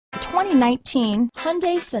2019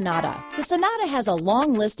 Hyundai Sonata. The Sonata has a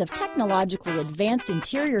long list of technologically advanced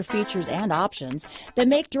interior features and options that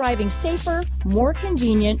make driving safer, more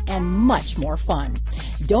convenient, and much more fun.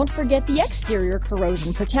 Don't forget the exterior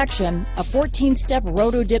corrosion protection, a 14-step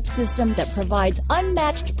roto-dip system that provides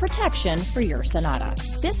unmatched protection for your Sonata.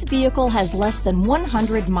 This vehicle has less than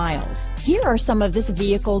 100 miles. Here are some of this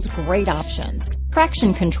vehicle's great options: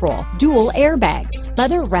 traction control, dual airbags,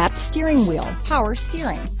 leather-wrapped steering wheel, power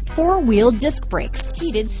steering, four-wheel disc brakes,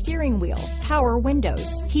 heated steering wheel, power windows,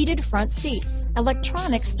 heated front seats,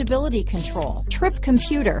 electronic stability control, trip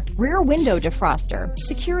computer, rear window defroster,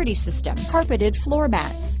 security system, carpeted floor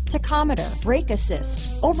mats, tachometer, brake assist,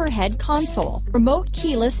 overhead console, remote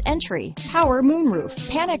keyless entry, power moonroof,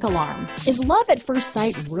 panic alarm. Is love at first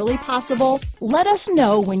sight really possible? Let us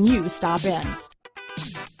know when you stop in.